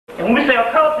when we say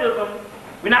occultism,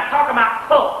 we're not talking about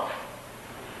cults.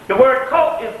 The word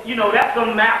cult is, that's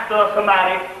some master or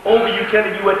somebody over you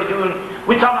telling you what to do. And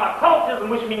we're talking about occultism,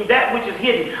 which means that which is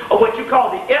hidden, or what you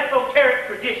call the esoteric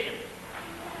traditions.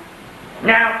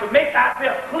 Now, to make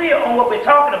ourselves clear on what we're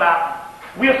talking about,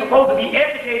 we are supposed to be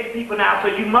educated people now, so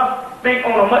you must think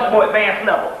on a much more advanced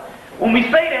level. When we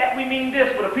say that, we mean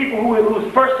this for the people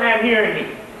who's first time hearing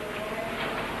me.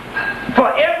 For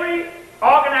every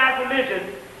organized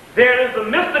religion, there is a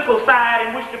mystical side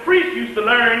in which the priests used to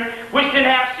learn, which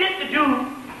didn't have shit to do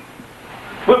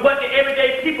with what the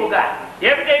everyday people got. The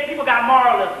everyday people got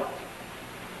moralism,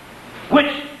 which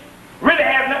really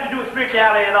has nothing to do with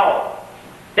spirituality at all.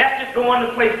 That's just going to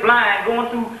the place blind, going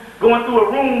through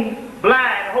a room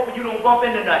blind, hoping you don't bump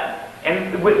into nothing.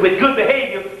 And with good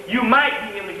behavior, you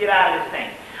might be able to get out of this thing.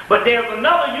 But there's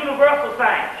another universal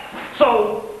science.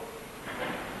 So,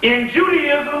 in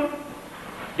Judaism,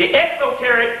 the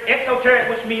exoteric,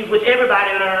 which means which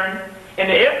everybody learns, and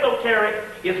the esoteric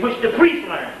is which the priests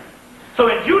learn. So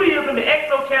in Judaism, the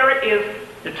exoteric is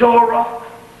the Torah,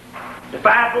 the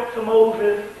 5 books of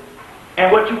Moses,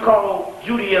 and what you call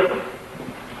Judaism,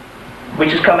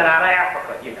 which is coming out of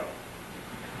Africa,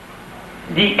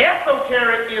 The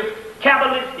esoteric is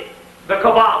Kabbalistic, the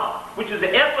Kabbalah, which is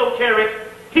the esoteric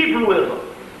Hebrewism.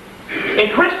 In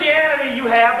Christianity, you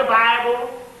have the Bible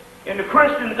and the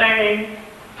Christian thing,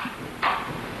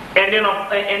 and then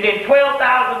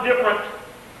 12,000 different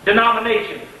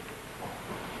denominations.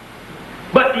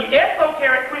 But the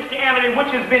esoteric Christianity, which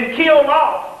has been killed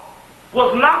off,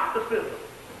 was Gnosticism.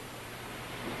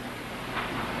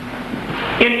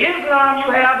 In Islam,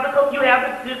 you have the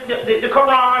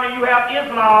Quran, and you have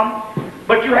Islam,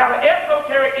 but you have an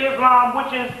esoteric Islam,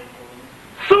 which is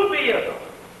Sufism,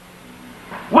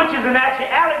 which is in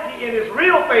actuality, in its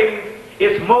real phase,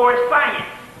 is more science.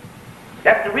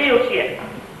 That's the real shit.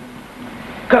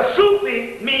 Because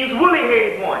Sufi means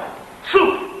woolly-haired one.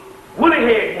 Sufi,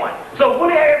 woolly-haired one. So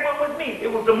woolly-haired one was me. It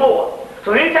was the Moor.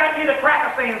 So anytime you hear the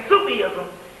cracker saying Sufism,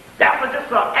 that was just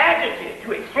an adjective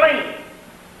to explain it.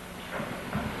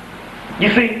 You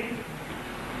see,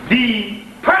 the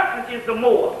person is the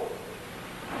Moor.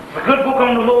 A good book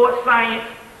on the Lord's science,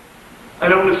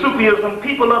 and on the Sufism,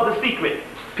 People of the Secret.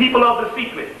 People of the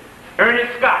Secret.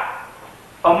 Ernest Scott.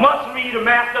 A must-read, a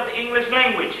master of the English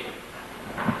language.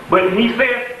 But he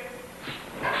says,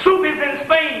 Sufis in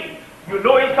Spain, you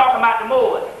know he's talking about the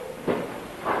Moors.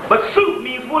 But Suf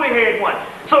means woolly-haired one.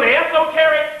 So the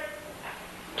esoteric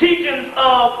teachings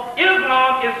of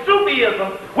Islam is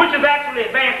Sufism, which is actually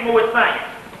advanced Moorish science.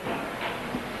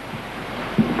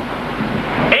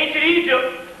 Ancient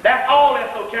Egypt, that's all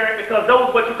esoteric because those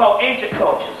are what you call ancient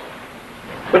cultures.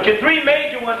 But your 3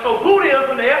 major ones, so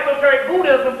Buddhism, the esoteric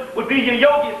Buddhism would be your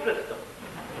yogi system.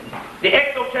 The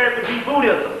exoteric would be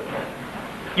Buddhism.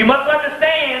 You must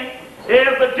understand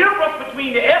there's a difference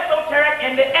between the esoteric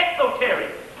and the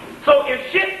exoteric. So if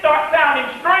shit starts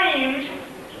sounding strange,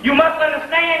 you must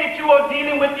understand that you are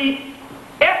dealing with the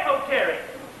esoteric.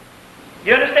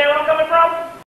 You understand where I'm coming from?